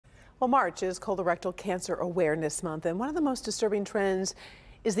Well, March is Colorectal Cancer Awareness Month, and one of the most disturbing trends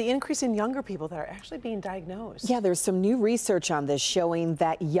is the increase in younger people that are actually being diagnosed. Yeah, there's some new research on this showing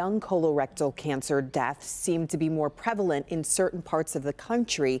that young colorectal cancer deaths seem to be more prevalent in certain parts of the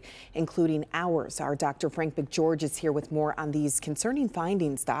country, including ours. Our Dr. Frank McGeorge is here with more on these concerning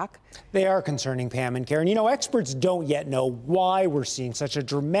findings, Doc. They are concerning, Pam and Karen. You know, experts don't yet know why we're seeing such a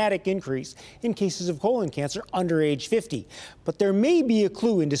dramatic increase in cases of colon cancer under age 50. But there may be a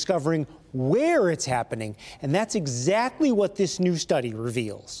clue in discovering where it's happening, and that's exactly what this new study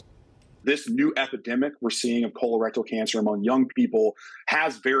reveals. This new epidemic we're seeing of colorectal cancer among young people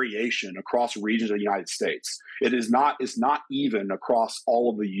has variation across regions of the United States. It's not even across all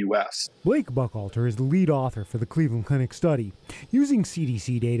of the U.S. Blake Buchalter is the lead author for the Cleveland Clinic study. Using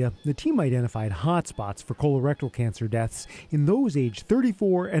CDC data, the team identified hotspots for colorectal cancer deaths in those aged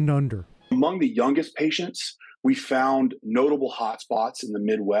 34 and under. Among the youngest patients, we found notable hotspots in the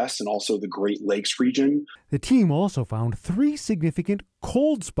Midwest and also the Great Lakes region. The team also found 3 significant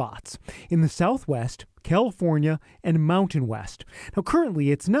cold spots in the Southwest, California, and Mountain West. Now,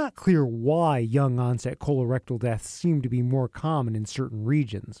 currently, it's not clear why young onset colorectal deaths seem to be more common in certain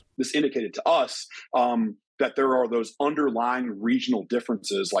regions. This indicated to us that there are those underlying regional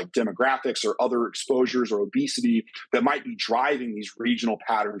differences like demographics or other exposures or obesity that might be driving these regional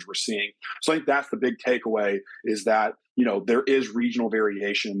patterns we're seeing. So I think that's the big takeaway, is that, you know, there is regional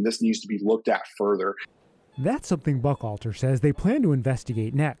variation. This needs to be looked at further. That's something Buchalter says they plan to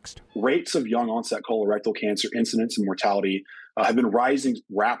investigate next. Rates of young onset colorectal cancer incidence and mortality have been rising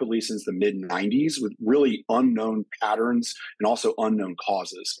rapidly since the mid-90s with really unknown patterns and also unknown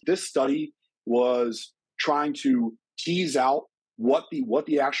causes. This study was trying to tease out what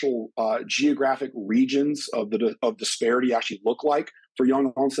the actual geographic regions of disparity actually look like for young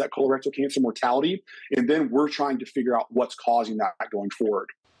onset colorectal cancer mortality. And then we're trying to figure out what's causing that going forward.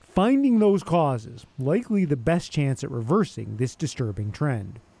 Finding those causes, likely the best chance at reversing this disturbing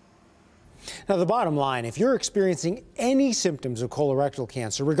trend. Now, the bottom line, if you're experiencing any symptoms of colorectal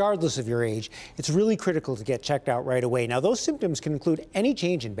cancer, regardless of your age, it's really critical to get checked out right away. Now, those symptoms can include any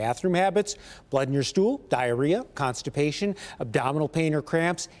change in bathroom habits, blood in your stool, diarrhea, constipation, abdominal pain or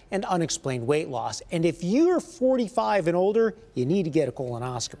cramps, and unexplained weight loss. And if you're 45 and older, you need to get a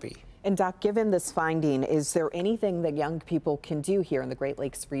colonoscopy. And Doc, given this finding, is there anything that young people can do here in the Great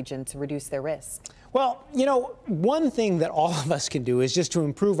Lakes region to reduce their risk? Well, you know, one thing that all of us can do is just to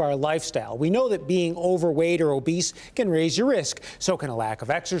improve our lifestyle. We know that being overweight or obese can raise your risk. So can a lack of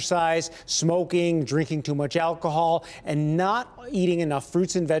exercise, smoking, drinking too much alcohol, and not eating enough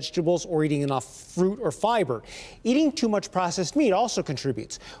fruits and vegetables or eating enough fruit or fiber. Eating too much processed meat also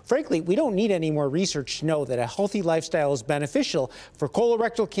contributes. Frankly, we don't need any more research to know that a healthy lifestyle is beneficial for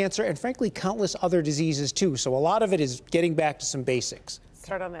colorectal cancer and, frankly, countless other diseases too. So a lot of it is getting back to some basics.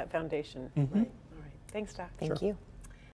 Start on that foundation. Mm-hmm. Right. All right. Thanks, Doc. Thank you.